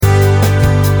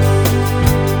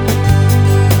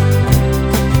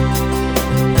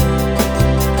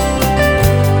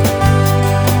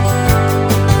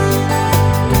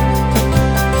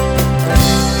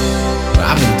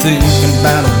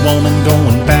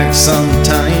back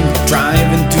sometime,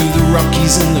 driving through the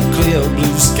Rockies in the clear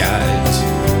blue skies.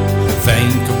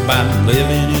 Think about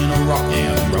living in a rock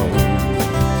and roll.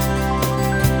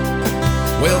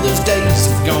 Well, those days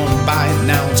have gone by and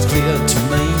now it's clear to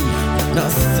me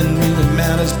nothing really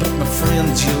matters but my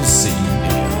friends you'll see.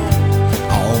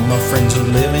 All my friends are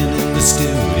living in the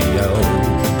studio.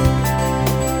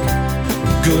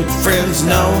 Good friends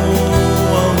know.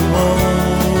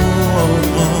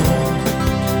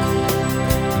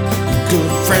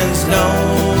 Good friends know.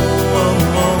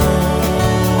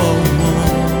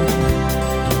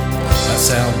 That's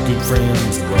how good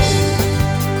friends roll.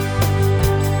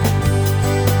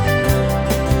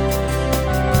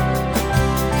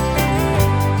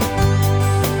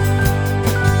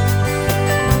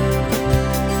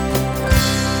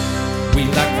 We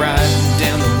like riding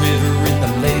down the river in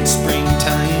the late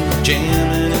springtime,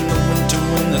 jamming in the winter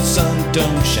when the sun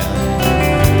don't shine.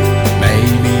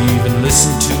 Maybe even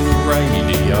listen to the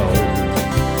radio.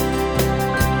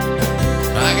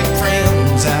 I got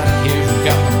friends out here who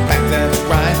got my back, that's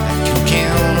right. I can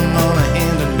count them on a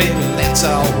hand and baby, that's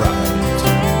alright.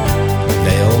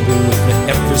 They'll be with me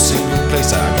every single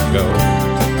place I go.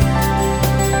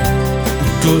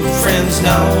 Good friends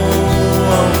know.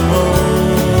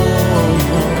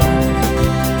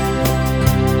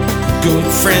 Good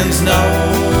friends know.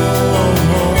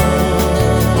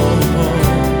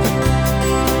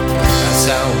 That's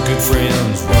how good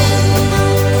friends roll.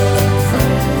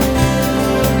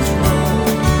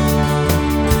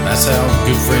 That's how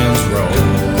good friends roll.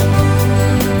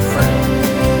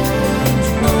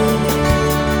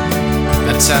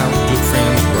 That's how good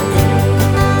friends roll.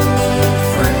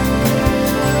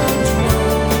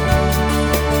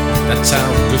 That's how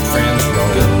good friends roll.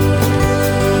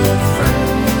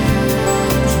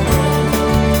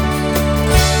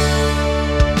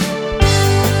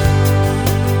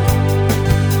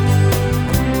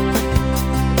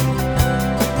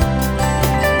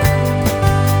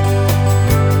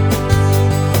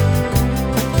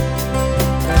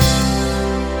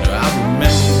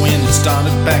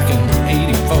 Started back in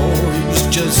 '84. It was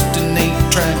just an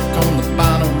 8-track on the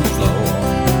bottom floor,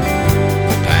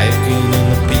 packing in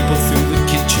the people through the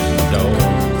kitchen door.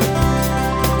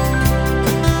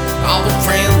 All the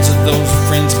friends of those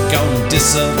friends are gonna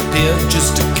disappear.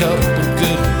 Just a couple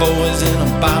good boys in a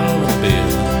bottle of beer.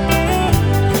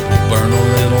 We'll burn a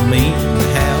little meat and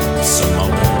have some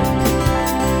more.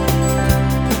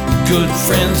 Good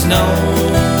friends know.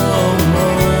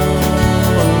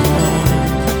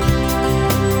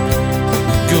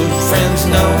 Good friends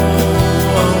know.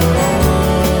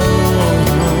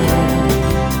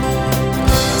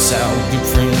 That's how good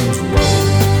friends roll.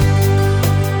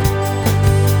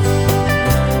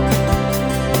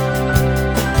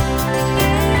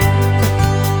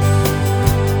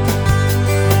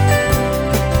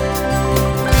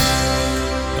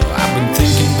 I've been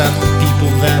thinking about the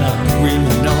people that I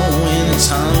really know, and it's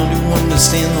hard to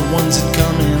understand the ones that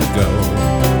come and go.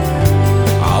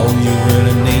 All you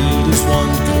really need is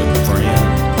one good friend.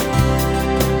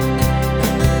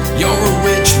 You're a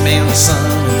rich man's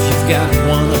son if you've got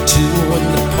one or two, and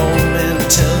the poor man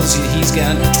tells you he's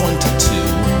got 22.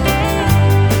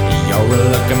 You're a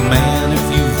lucky man if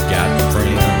you've got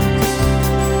friends.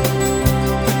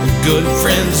 Good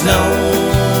friends know.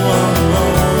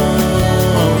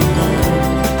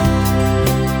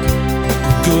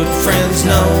 Good friends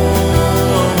know.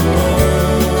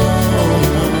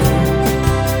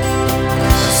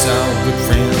 Good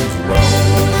friends roll.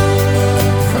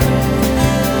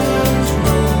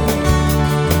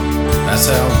 That's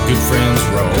how good friends roll. That's how good friends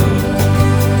roll.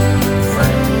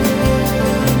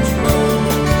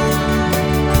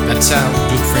 That's how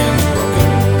good friends roll.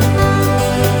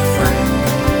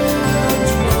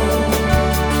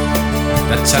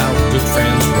 That's how good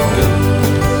friends roll.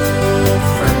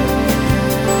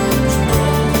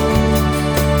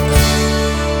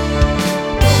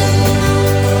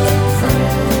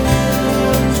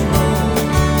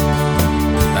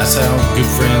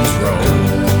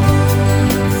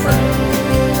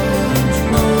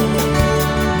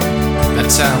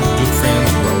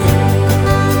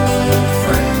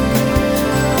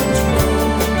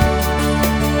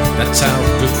 That's how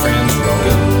good friends roll.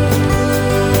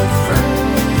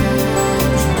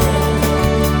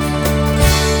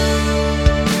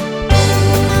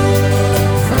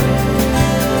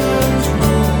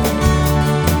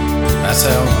 That's how good friends roll. That's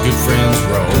how good friends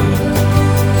roll.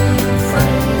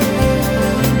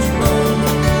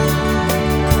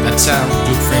 That's how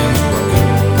good friends roll.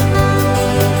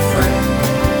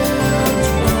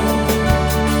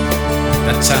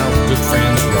 That's how good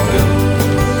friends roll.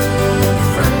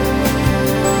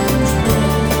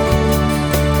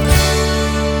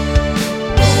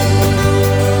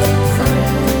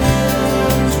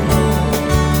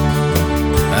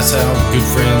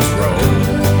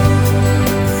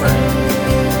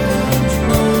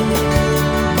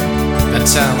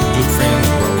 That's how good friends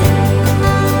grow.